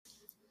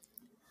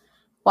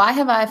Why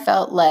have I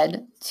felt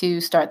led to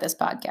start this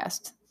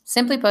podcast?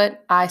 Simply put,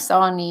 I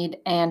saw a need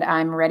and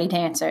I'm ready to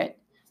answer it,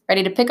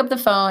 ready to pick up the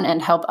phone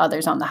and help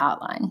others on the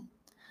hotline.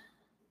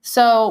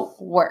 So,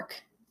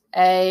 work,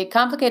 a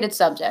complicated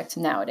subject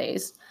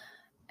nowadays.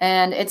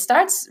 And it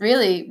starts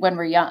really when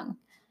we're young.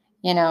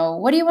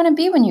 What do you want to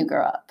be when you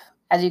grow up?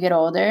 As you get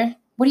older,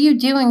 what are you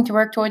doing to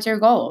work towards your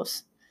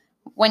goals?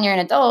 When you're an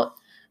adult,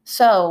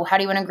 so how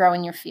do you want to grow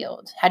in your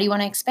field? How do you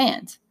want to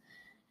expand?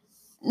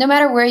 No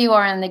matter where you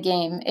are in the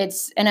game,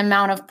 it's an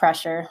amount of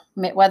pressure,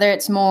 whether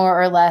it's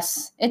more or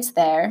less, it's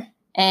there.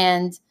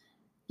 And,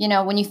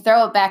 when you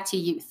throw it back to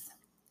youth,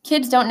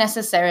 kids don't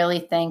necessarily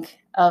think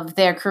of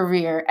their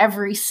career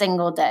every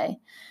single day.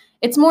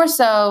 It's more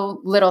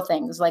so little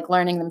things like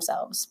learning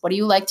themselves. What do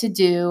you like to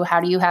do? How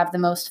do you have the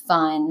most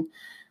fun?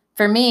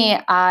 For me,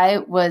 I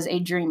was a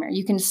dreamer.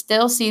 You can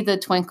still see the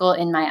twinkle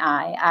in my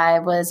eye. I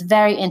was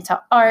very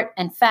into art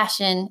and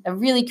fashion, a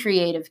really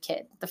creative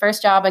kid. The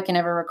first job I can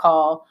ever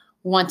recall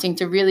wanting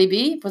to really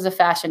be was a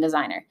fashion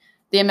designer.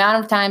 The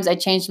amount of times I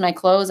changed my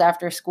clothes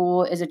after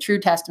school is a true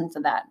testament to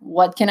that.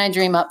 What can I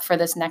dream up for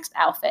this next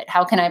outfit?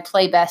 How can I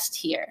play best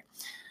here?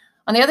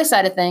 On the other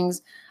side of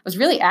things, I was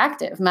really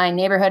active. My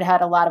neighborhood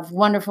had a lot of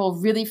wonderful,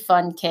 really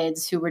fun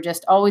kids who were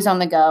just always on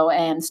the go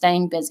and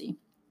staying busy,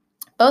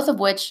 both of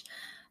which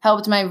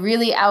helped my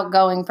really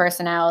outgoing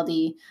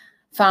personality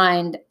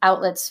find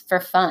outlets for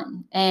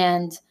fun.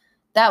 And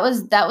that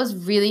was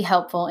really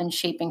helpful in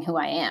shaping who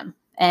I am.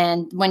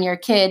 And when you're a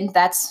kid,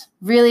 that's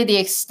really the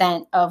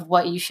extent of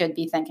what you should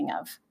be thinking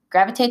of.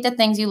 Gravitate to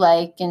things you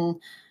like and,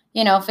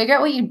 figure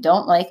out what you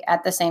don't like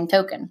at the same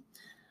token.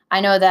 I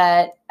know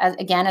that,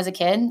 as a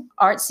kid,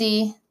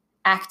 artsy,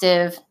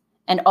 active,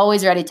 and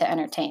always ready to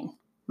entertain.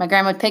 My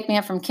grandma would pick me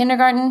up from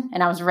kindergarten,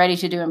 and I was ready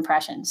to do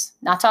impressions.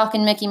 Not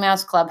talking Mickey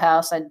Mouse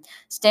Clubhouse. I'd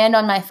stand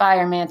on my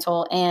fire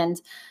mantle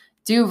and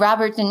do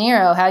Robert De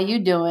Niro, how you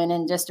doing,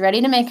 and just ready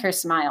to make her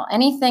smile.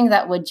 Anything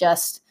that would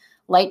just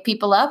light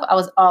people up, I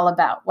was all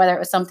about, whether it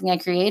was something I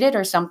created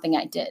or something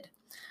I did.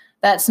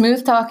 That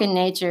smooth talking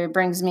nature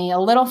brings me a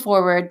little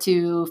forward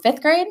to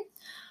 5th grade.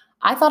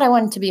 I thought I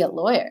wanted to be a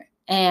lawyer.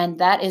 And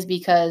that is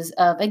because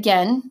of,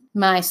 again,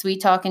 my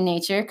sweet talking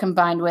nature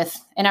combined with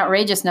an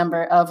outrageous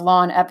number of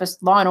Law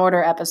and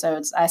Order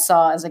episodes I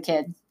saw as a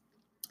kid.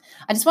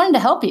 I just wanted to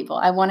help people.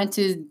 I wanted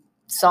to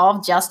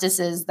solve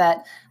justices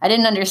that I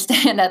didn't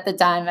understand at the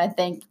time, I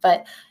think.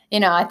 But,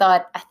 I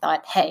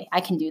thought, hey,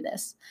 I can do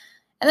this.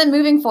 And then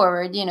moving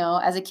forward,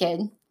 as a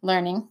kid,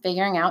 learning,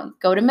 figuring out,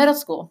 go to middle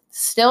school,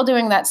 still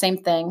doing that same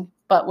thing,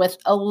 but with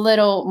a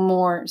little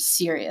more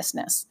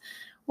seriousness.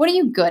 What are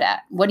you good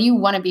at? What do you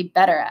want to be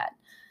better at?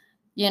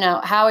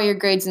 How are your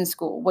grades in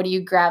school? What do you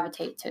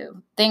gravitate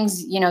to?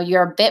 Things,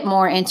 you're a bit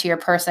more into your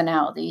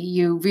personality.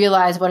 You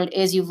realize what it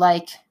is you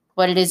like,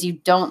 what it is you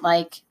don't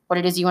like, what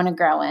it is you want to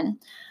grow in.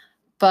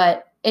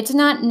 But it's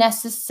not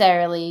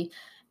necessarily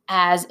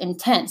as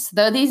intense.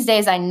 Though these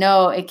days I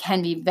know it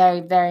can be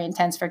very, very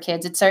intense for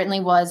kids. It certainly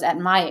was at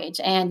my age.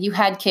 And you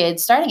had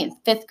kids starting in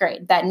 5th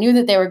grade that knew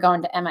that they were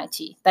going to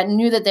MIT, that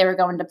knew that they were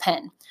going to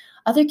Penn.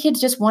 Other kids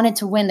just wanted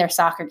to win their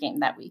soccer game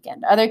that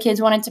weekend. Other kids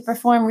wanted to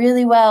perform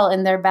really well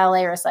in their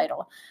ballet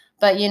recital.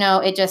 But,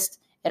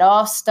 it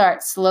all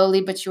starts slowly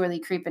but surely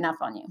creeping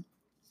up on you.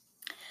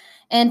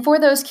 And for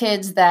those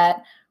kids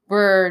that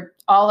were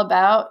all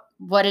about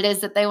what it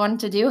is that they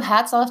wanted to do,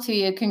 hats off to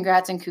you,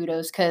 congrats and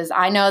kudos, because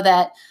I know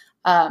that,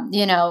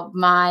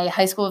 my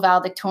high school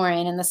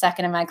valedictorian and the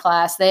second in my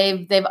class,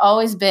 they've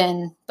always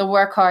been the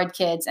work hard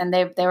kids, and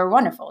they were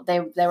wonderful. They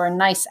were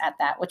nice at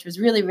that, which was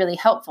really, really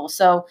helpful.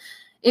 So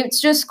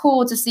it's just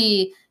cool to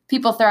see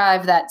people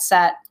thrive that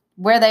sat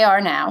where they are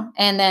now.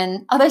 And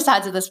then other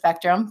sides of the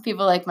spectrum,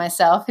 people like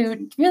myself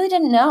who really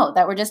didn't know,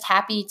 that were just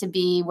happy to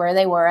be where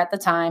they were at the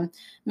time,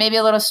 maybe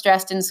a little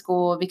stressed in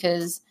school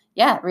because,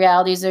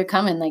 realities are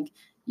coming. Like,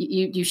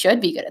 you should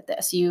be good at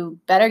this. You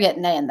better get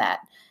an A in that.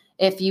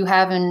 If you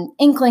have an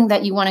inkling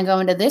that you want to go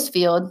into this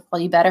field, well,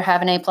 you better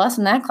have an A+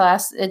 in that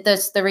class.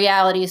 The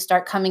realities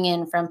start coming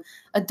in from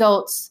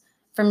adults,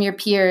 from your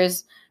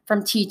peers,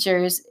 from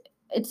teachers.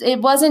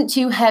 It wasn't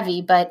too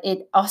heavy, but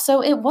it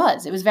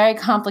was. It was very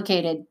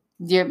complicated.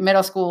 Your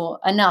middle school,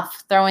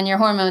 enough. Throw in your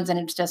hormones and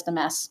it's just a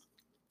mess.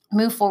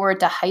 Move forward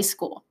to high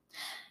school.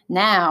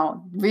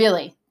 Now,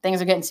 really,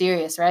 things are getting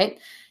serious, right?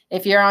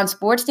 If you're on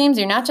sports teams,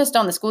 you're not just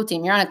on the school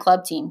team. You're on a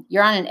club team.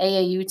 You're on an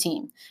AAU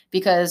team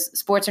because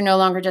sports are no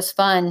longer just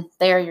fun.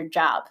 They are your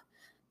job.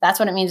 That's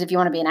what it means if you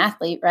want to be an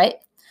athlete, right?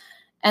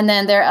 And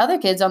then there are other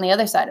kids on the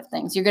other side of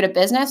things. You're good at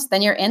business,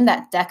 then you're in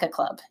that DECA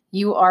club.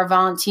 You are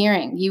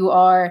volunteering. You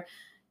are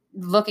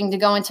looking to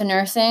go into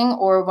nursing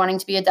or wanting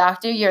to be a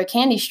doctor. You're a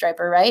candy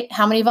striper, right?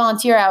 How many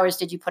volunteer hours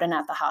did you put in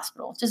at the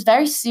hospital? Just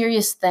very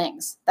serious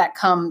things that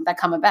come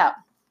about.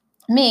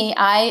 Me,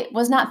 I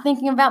was not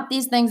thinking about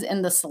these things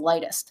in the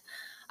slightest.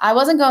 I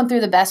wasn't going through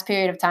the best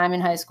period of time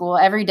in high school.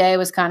 Every day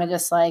was kind of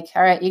just like,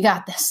 all right, you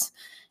got this.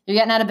 You're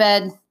getting out of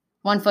bed,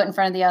 one foot in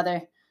front of the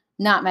other.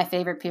 Not my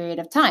favorite period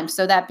of time.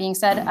 So that being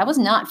said, I was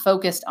not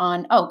focused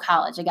on,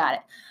 college, I got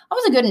it. I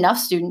was a good enough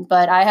student,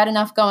 but I had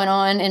enough going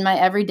on in my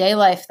everyday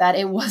life that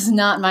it was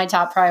not my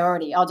top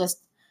priority. I'll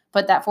just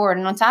put that forward.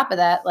 And on top of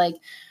that, like,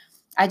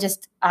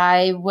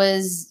 I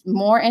was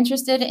more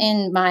interested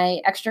in my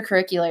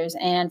extracurriculars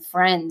and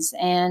friends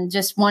and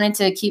just wanted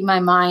to keep my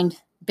mind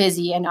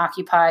busy and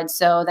occupied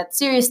so that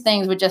serious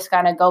things would just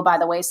kind of go by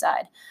the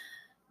wayside.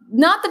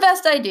 Not the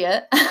best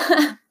idea,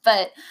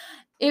 but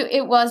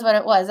it was what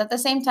it was. At the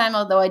same time,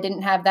 although I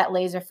didn't have that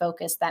laser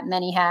focus that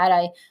many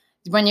had,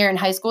 when you're in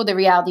high school, the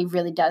reality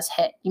really does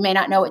hit. You may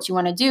not know what you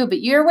want to do,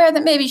 but you're aware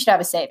that maybe you should have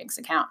a savings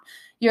account.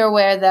 You're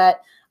aware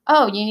that,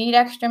 oh, you need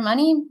extra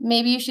money?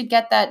 Maybe you should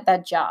get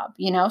that job,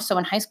 So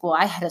in high school,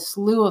 I had a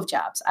slew of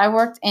jobs. I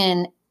worked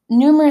in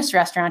numerous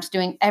restaurants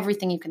doing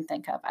everything you can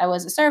think of. I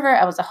was a server,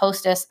 I was a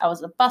hostess, I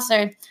was a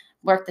busser,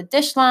 worked the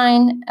dish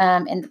line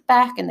in the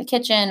back, in the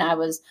kitchen. I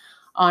was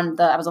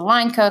a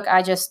line cook.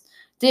 I just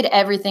did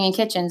everything in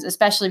kitchens,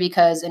 especially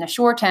because in a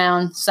shore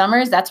town,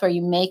 summers, that's where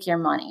you make your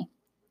money.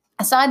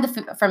 Aside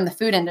from the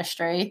food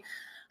industry,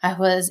 I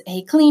was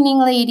a cleaning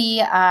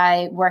lady.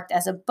 I worked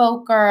as a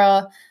boat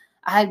girl.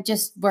 I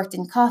just worked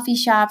in coffee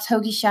shops,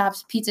 hoagie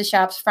shops, pizza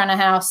shops, front of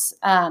house.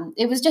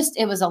 It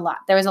was a lot.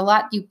 There was a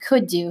lot you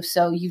could do,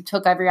 so you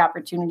took every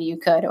opportunity you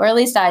could, or at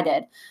least I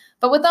did.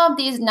 But with all of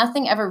these,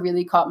 nothing ever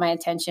really caught my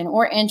attention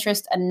or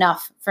interest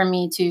enough for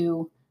me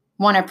to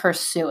want to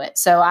pursue it.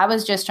 So I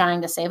was just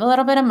trying to save a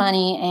little bit of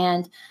money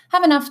and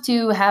have enough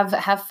to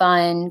have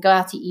fun, go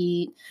out to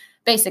eat,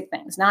 basic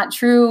things, not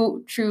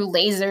true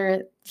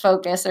laser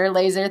focus or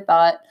laser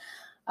thought,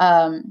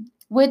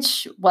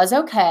 which was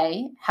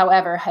okay.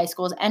 However, high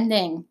school's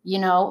ending.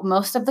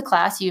 Most of the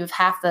class, you have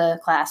half the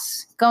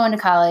class going to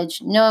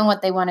college, knowing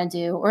what they want to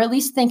do, or at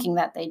least thinking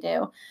that they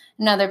do.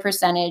 Another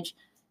percentage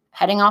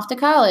heading off to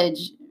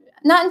college,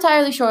 not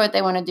entirely sure what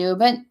they want to do,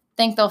 but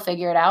think they'll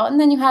figure it out. And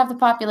then you have the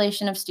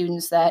population of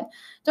students that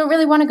don't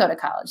really want to go to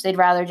college. They'd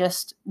rather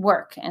just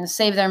work and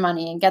save their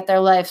money and get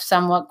their life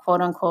somewhat,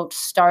 quote unquote,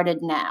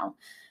 started now.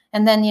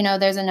 And then,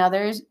 there's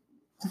another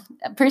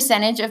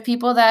percentage of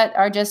people that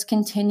are just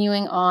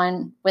continuing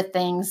on with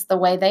things the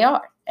way they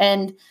are.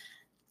 And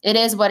it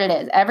is what it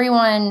is.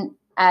 Everyone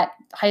at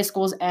high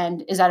school's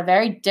end is at a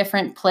very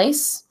different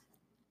place.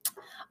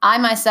 I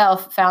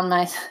myself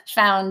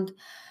found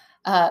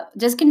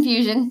just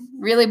confusion,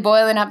 really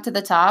boiling up to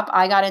the top.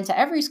 I got into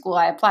every school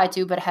I applied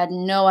to, but had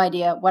no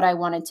idea what I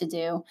wanted to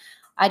do.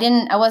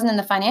 I wasn't in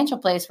the financial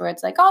place where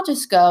it's like, I'll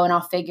just go and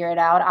I'll figure it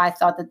out. I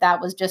thought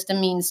that was just a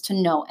means to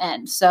no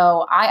end.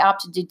 So I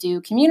opted to do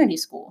community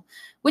school,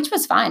 which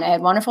was fine. I had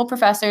wonderful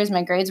professors.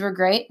 My grades were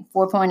great,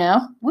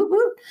 4.0, woo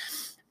woo.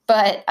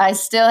 But I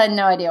still had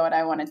no idea what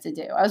I wanted to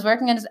do. I was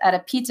working at a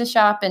pizza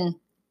shop and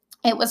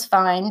it was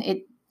fine.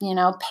 It,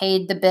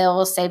 paid the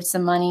bills, saved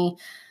some money.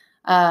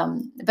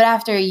 But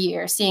after a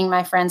year, seeing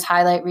my friends'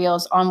 highlight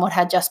reels on what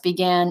had just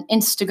began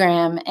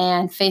Instagram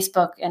and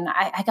Facebook, and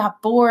I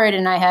got bored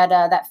and I had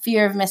that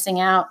fear of missing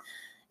out.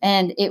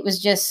 And it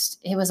was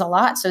a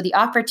lot. So the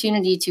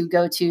opportunity to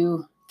go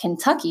to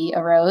Kentucky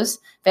arose,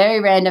 very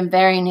random,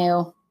 very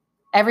new,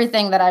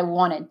 everything that I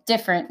wanted,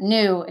 different,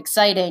 new,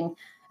 exciting,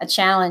 a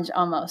challenge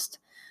almost.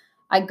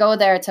 I go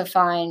there to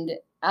find,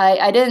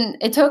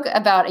 it took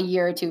about a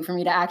year or two for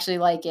me to actually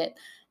like it.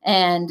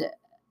 And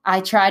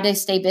I tried to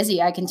stay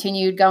busy. I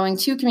continued going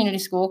to community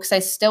school because I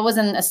still was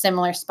in a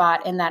similar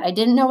spot in that I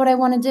didn't know what I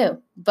want to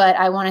do, but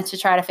I wanted to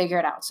try to figure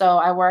it out. So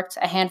I worked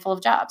a handful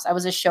of jobs. I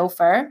was a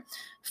chauffeur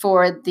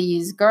for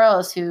these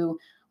girls who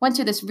went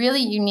to this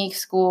really unique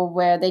school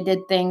where they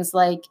did things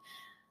like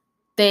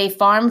they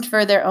farmed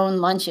for their own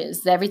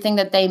lunches. Everything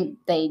that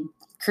they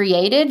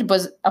created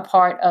was a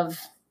part of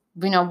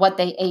what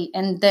they ate.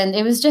 And then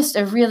it was just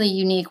a really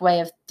unique way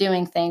of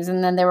doing things.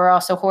 And then there were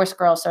also horse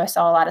girls. So I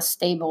saw a lot of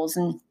stables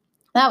and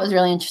that was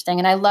really interesting.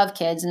 And I love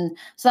kids. And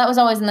so that was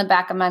always in the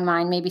back of my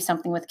mind, maybe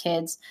something with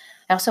kids.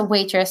 I also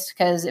waitressed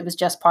because it was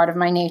just part of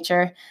my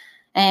nature.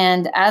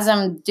 And as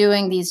I'm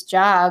doing these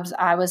jobs,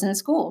 I was in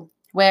school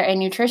where a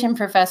nutrition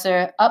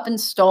professor up and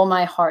stole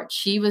my heart.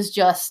 She was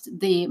just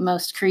the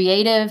most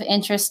creative,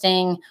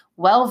 interesting,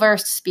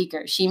 well-versed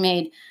speaker. She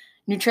made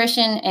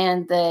nutrition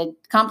and the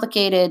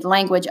complicated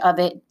language of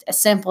it as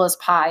simple as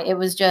pie. It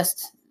was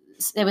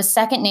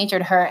second nature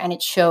to her, and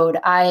it showed.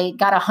 I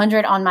got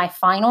 100 on my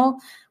final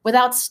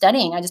without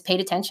studying. I just paid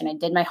attention. I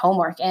did my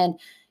homework, and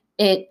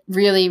it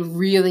really,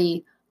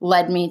 really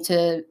led me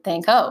to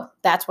think, oh,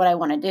 that's what I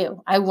want to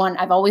do.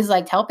 I've always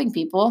liked helping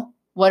people.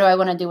 What do I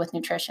want to do with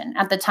nutrition?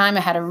 At the time,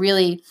 I had a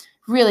really,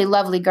 really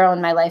lovely girl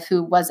in my life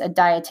who was a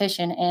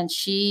dietitian, and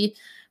she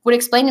would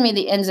explain to me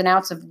the ins and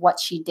outs of what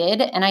she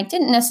did. And I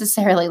didn't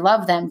necessarily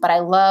love them, but I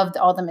loved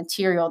all the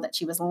material that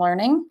she was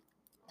learning.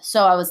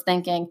 So I was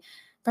thinking,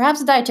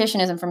 perhaps a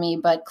dietitian isn't for me,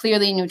 but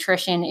clearly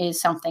nutrition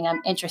is something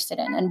I'm interested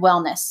in, and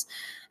wellness.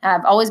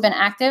 I've always been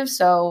active,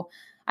 so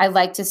I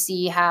like to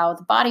see how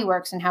the body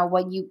works and how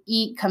what you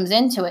eat comes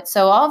into it.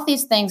 So all of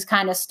these things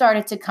kind of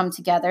started to come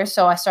together.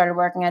 So I started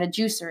working at a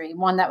juicery,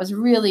 one that was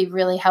really,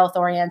 really health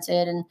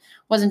oriented and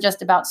wasn't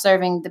just about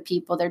serving the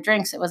people their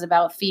drinks. It was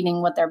about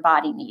feeding what their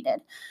body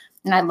needed.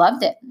 And I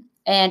loved it.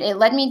 And it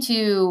led me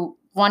to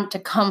want to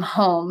come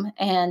home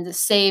and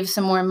save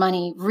some more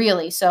money,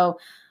 really. So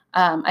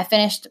I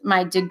finished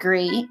my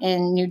degree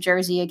in New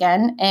Jersey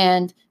again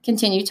and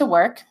continued to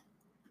work,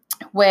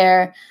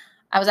 where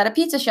I was at a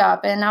pizza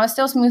shop and I was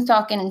still smooth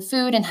talking, and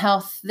food and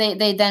health.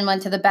 They then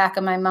went to the back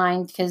of my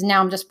mind because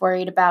now I'm just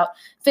worried about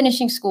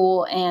finishing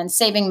school and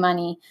saving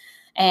money.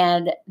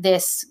 And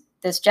this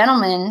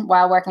gentleman,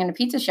 while working in a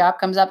pizza shop,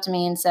 comes up to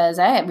me and says,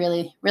 "Hey, I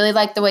really, really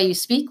like the way you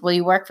speak. Will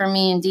you work for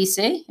me in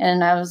DC?"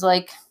 And I was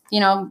like,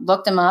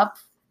 looked him up,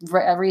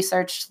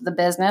 researched the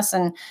business,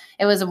 and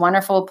it was a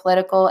wonderful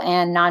political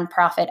and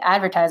nonprofit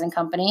advertising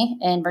company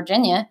in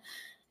Virginia.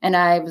 And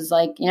I was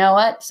like, you know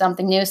what?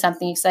 Something new,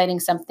 something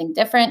exciting, something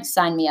different.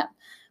 Sign me up.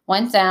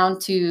 Went down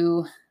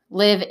to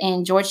live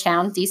in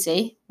Georgetown,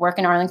 DC, work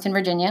in Arlington,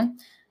 Virginia.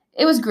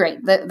 It was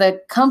great.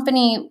 The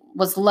company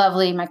was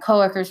lovely. My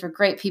coworkers were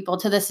great people.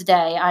 To this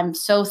day, I'm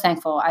so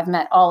thankful I've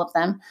met all of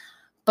them.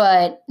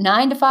 But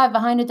 9 to 5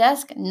 behind a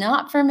desk,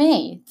 not for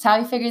me. It's how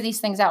you figure these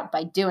things out,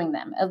 by doing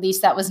them. At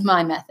least that was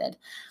my method.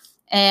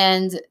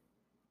 And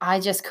I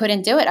just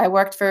couldn't do it. I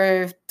worked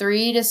for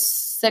 3 to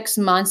 6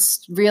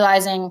 months,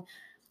 realizing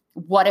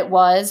what it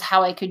was,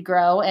 how I could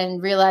grow,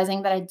 and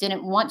realizing that I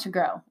didn't want to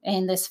grow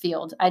in this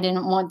field. I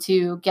didn't want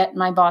to get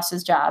my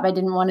boss's job. I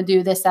didn't want to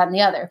do this, that, and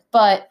the other.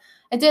 But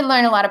I did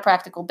learn a lot of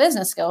practical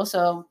business skills,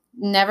 so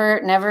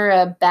never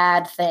a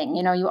bad thing.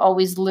 You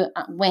always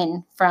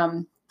win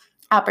from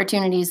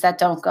opportunities that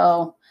don't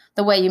go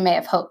the way you may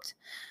have hoped.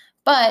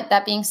 But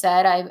that being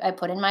said, I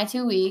put in my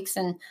 2 weeks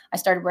and I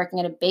started working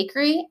at a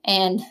bakery,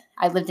 and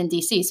I lived in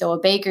DC. So a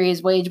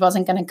bakery's wage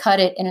wasn't going to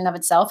cut it in and of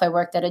itself. I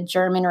worked at a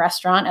German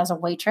restaurant as a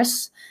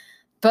waitress,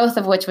 both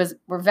of which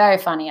were very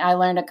funny. I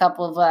learned a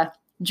couple of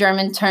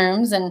German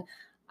terms, and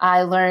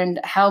I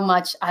learned how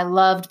much I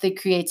loved the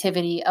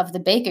creativity of the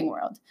baking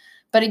world.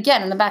 But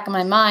again, in the back of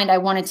my mind, I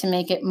wanted to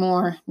make it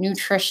more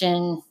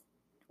nutrition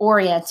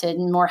oriented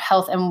and more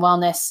health and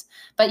wellness.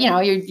 But,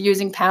 you're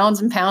using pounds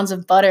and pounds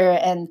of butter,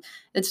 and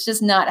it's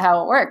just not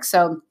how it works.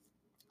 So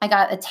I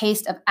got a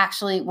taste of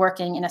actually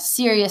working in a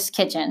serious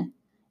kitchen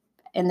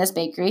in this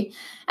bakery.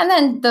 And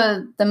then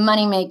the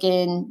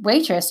money-making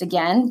waitress,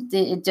 again,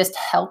 it just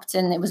helped,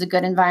 and it was a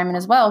good environment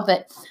as well.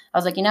 But I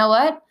was like, you know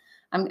what?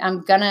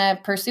 I'm going to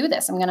pursue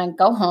this. I'm going to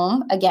go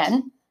home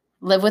again,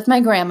 live with my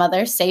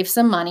grandmother, save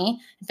some money,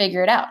 and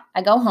figure it out.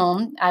 I go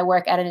home. I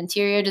work at an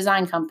interior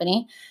design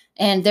company.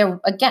 And there,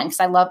 again, because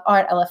I love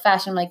art, I love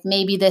fashion, I'm like,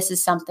 maybe this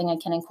is something I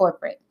can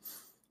incorporate.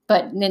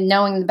 But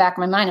knowing in the back of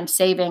my mind, I'm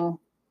saving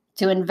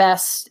to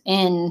invest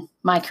in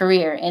my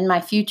career, in my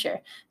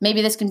future.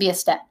 Maybe this can be a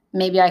step.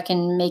 Maybe I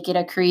can make it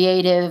a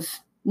creative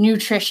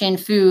nutrition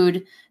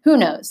food. Who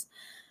knows?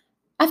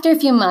 After a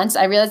few months,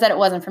 I realized that it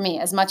wasn't for me.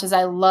 As much as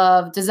I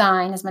love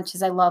design, as much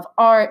as I love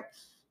art,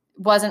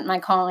 wasn't my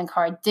calling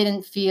card.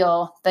 Didn't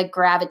feel the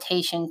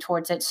gravitation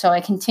towards it. So I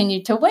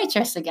continued to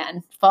waitress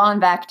again, falling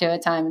back to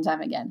it time and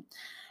time again.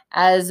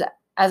 As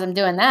I'm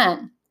doing that,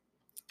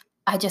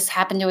 I just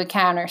happened to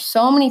encounter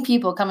so many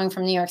people coming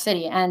from New York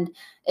City. And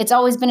it's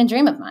always been a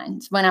dream of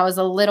mine. When I was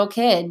a little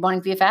kid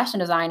wanting to be a fashion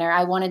designer,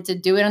 I wanted to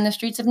do it on the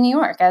streets of New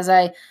York. As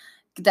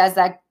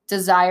that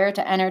desire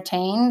to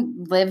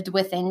entertain lived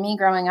within me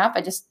growing up,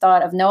 I just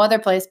thought of no other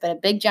place but a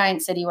big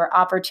giant city where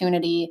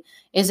opportunity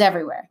is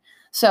everywhere.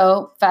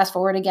 So fast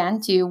forward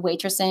again to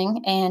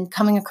waitressing and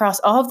coming across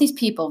all of these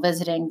people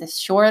visiting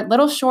this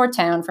little shore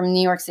town from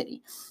New York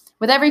City.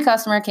 With every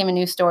customer came a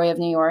new story of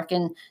New York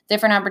and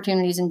different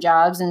opportunities and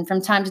jobs. And from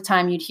time to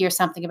time, you'd hear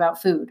something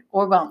about food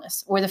or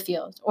wellness or the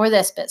field or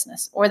this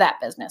business or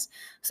that business.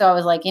 So I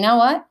was like, you know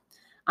what?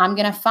 I'm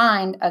going to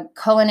find a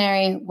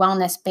culinary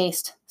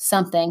wellness-based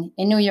something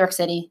in New York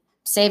City,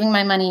 saving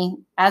my money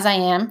as I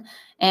am,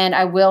 and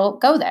I will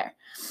go there.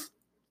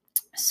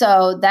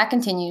 So that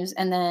continues.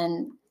 And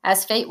then,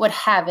 as fate would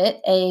have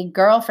it, a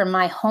girl from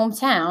my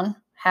hometown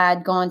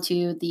had gone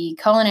to the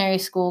culinary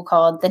school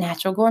called the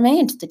Natural Gourmet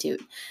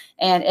Institute.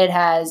 And it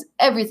has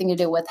everything to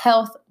do with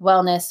health,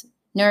 wellness,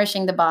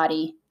 nourishing the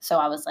body. So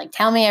I was like,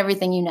 tell me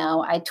everything you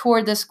know. I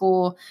toured the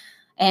school,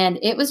 and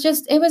it was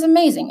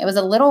amazing. It was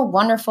a little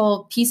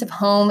wonderful piece of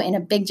home in a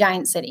big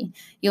giant city.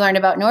 You learned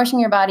about nourishing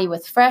your body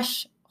with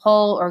fresh,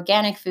 whole,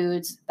 organic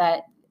foods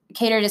that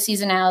cater to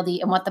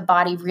seasonality and what the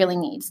body really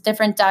needs,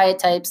 different diet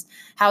types,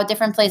 how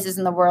different places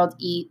in the world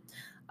eat,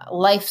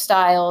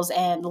 lifestyles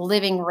and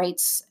living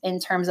rates in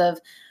terms of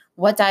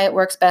what diet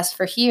works best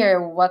for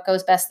here, what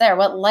goes best there,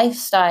 what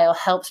lifestyle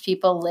helps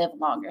people live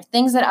longer,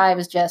 things that I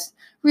was just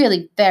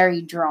really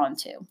very drawn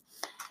to.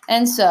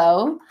 And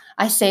so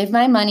I saved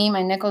my money,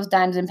 my nickels,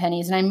 dimes, and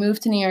pennies, and I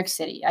moved to New York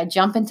City. I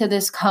jump into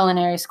this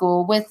culinary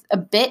school with a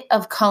bit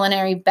of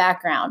culinary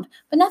background,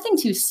 but nothing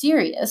too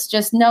serious,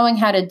 just knowing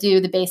how to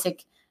do the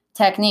basic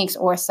techniques,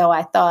 or so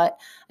I thought,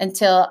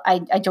 until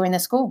I joined the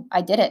school.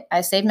 I did it. I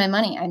saved my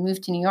money. I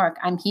moved to New York.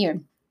 I'm here.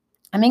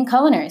 I'm in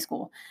culinary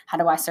school. How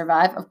do I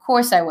survive? Of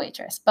course I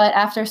waitress. But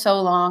after so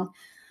long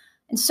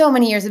and so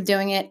many years of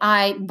doing it,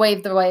 I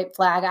waved the white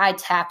flag. I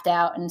tapped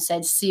out and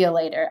said, see you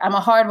later. I'm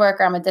a hard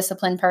worker. I'm a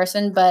disciplined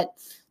person, but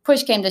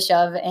push came to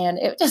shove, and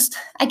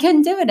I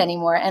couldn't do it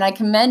anymore. And I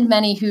commend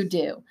many who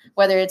do,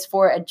 whether it's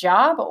for a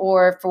job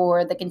or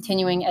for the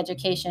continuing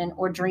education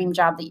or dream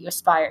job that you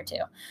aspire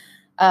to.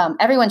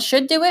 Everyone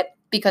should do it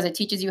because it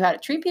teaches you how to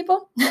treat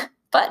people.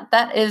 But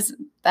that is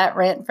that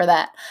rant for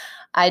that.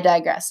 I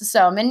digress.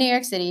 So I'm in New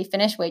York City,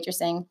 finished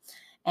waitressing,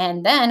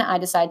 and then I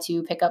decide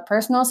to pick up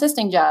personal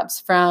assisting jobs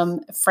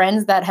from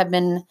friends that have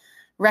been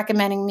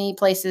recommending me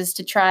places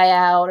to try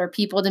out or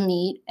people to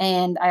meet.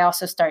 And I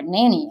also start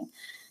nannying.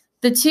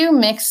 The two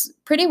mix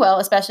pretty well,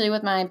 especially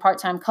with my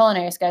part-time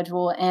culinary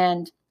schedule.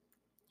 And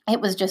it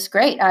was just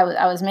great. I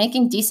was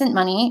making decent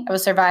money. I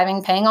was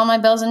surviving, paying all my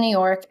bills in New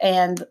York,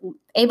 and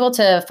able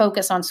to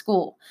focus on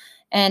school.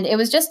 And it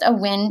was just a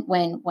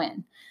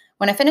win-win-win.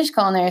 When I finished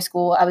culinary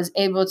school, I was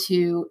able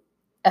to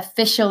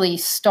officially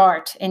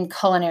start in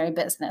culinary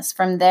business.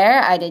 From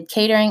there, I did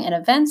catering and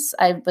events.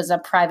 I was a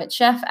private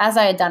chef, as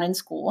I had done in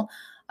school.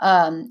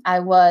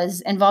 I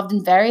was involved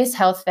in various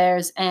health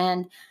fairs,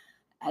 and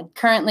I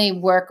currently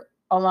work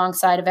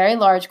alongside a very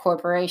large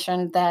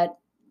corporation that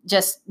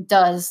just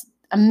does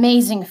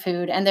amazing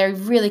food, and they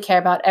really care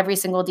about every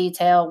single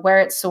detail, where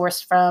it's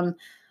sourced from,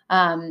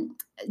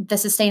 the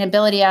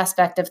sustainability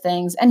aspect of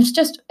things, and it's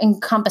just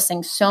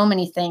encompassing so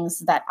many things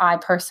that I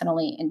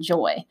personally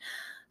enjoy.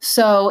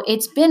 So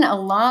it's been a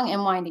long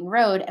and winding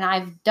road, and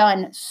I've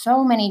done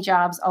so many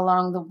jobs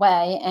along the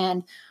way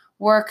and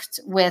worked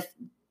with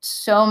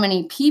so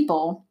many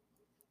people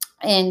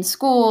in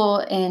school,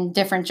 in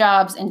different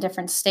jobs, in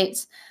different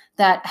states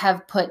that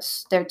have put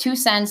their 2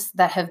 cents,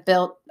 that have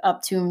built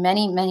up to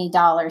many, many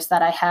dollars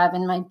that I have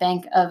in my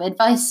bank of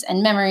advice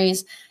and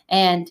memories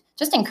and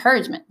just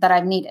encouragement that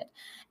I've needed.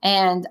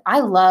 And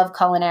I love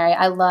culinary,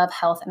 I love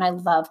health, and I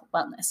love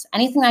wellness.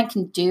 Anything I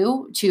can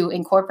do to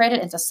incorporate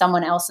it into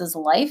someone else's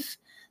life,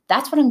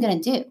 that's what I'm going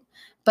to do.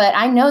 But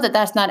I know that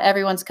that's not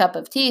everyone's cup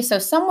of tea. So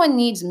someone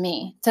needs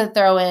me to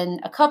throw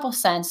in a couple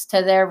cents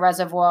to their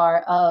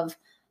reservoir of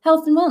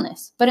health and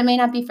wellness, but it may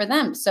not be for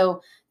them.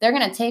 So they're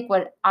going to take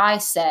what I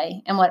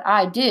say and what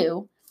I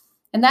do,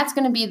 and that's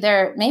going to be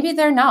maybe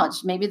their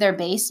knowledge, maybe their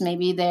base,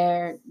 maybe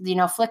their,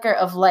 flicker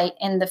of light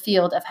in the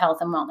field of health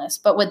and wellness.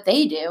 But what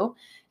they do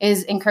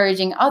is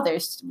encouraging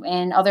others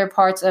in other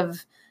parts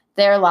of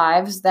their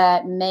lives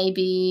that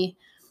maybe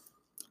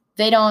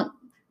they don't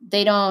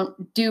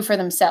do for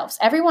themselves.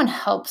 Everyone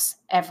helps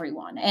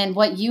everyone. And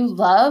what you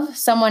love,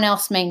 someone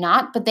else may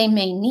not, but they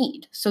may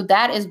need. So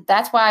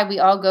that's why we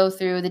all go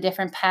through the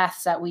different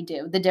paths that we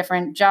do, the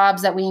different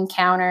jobs that we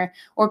encounter,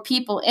 or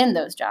people in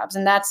those jobs.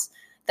 And that's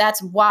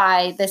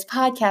why this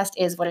podcast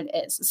is what it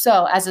is.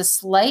 So as a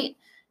slight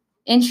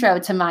intro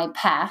to my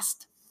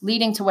past,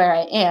 leading to where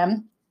I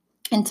am,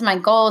 and to my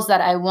goals that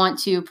I want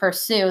to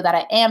pursue, that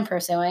I am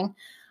pursuing,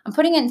 I'm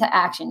putting it into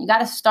action. You got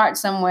to start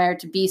somewhere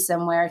to be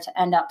somewhere to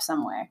end up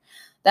somewhere.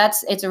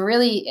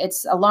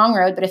 It's a long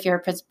road, but if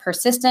you're a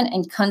persistent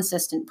and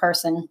consistent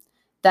person,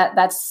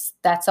 that's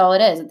all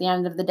it is. At the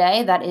end of the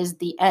day, that is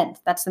the end.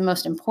 That's the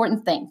most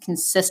important thing,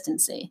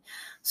 consistency.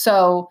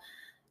 So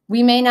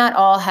we may not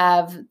all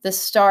have the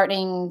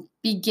starting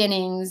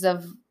beginnings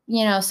of,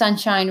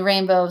 sunshine,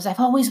 rainbows. I've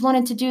always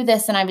wanted to do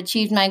this and I've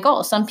achieved my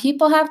goal. Some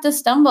people have to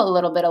stumble a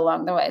little bit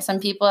along the way. Some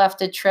people have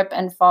to trip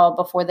and fall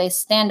before they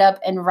stand up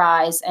and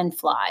rise and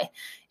fly.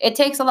 It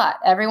takes a lot.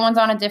 Everyone's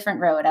on a different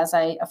road, as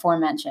I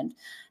aforementioned.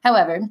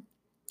 However,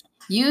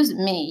 use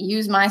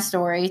my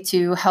story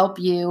to help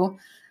you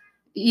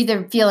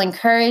either feel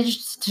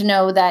encouraged to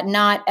know that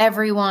not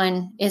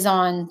everyone is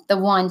on the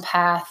one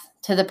path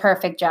to the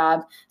perfect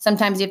job.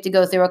 Sometimes you have to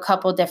go through a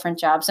couple different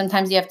jobs.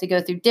 Sometimes you have to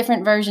go through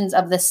different versions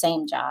of the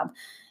same job.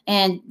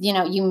 And,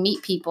 you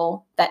meet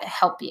people that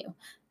help you.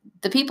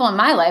 The people in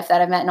my life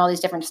that I've met in all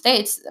these different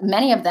states,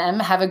 many of them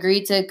have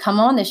agreed to come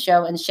on this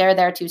show and share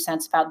their 2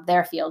 cents about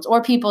their fields,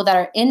 or people that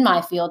are in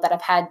my field that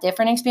have had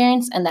different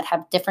experience and that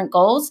have different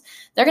goals.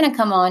 They're going to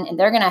come on and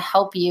they're going to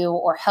help you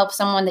or help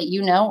someone that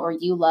you know or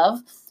you love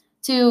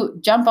to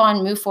jump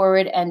on, move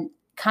forward, and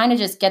kind of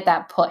just get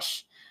that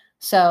push.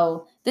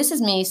 So this is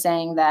me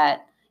saying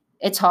that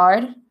it's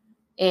hard,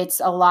 it's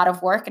a lot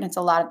of work, and it's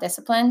a lot of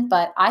discipline,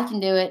 but I can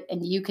do it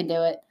and you can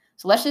do it.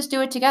 So let's just do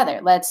it together.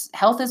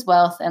 Health is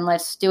wealth, and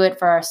let's do it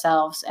for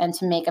ourselves and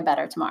to make a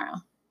better tomorrow.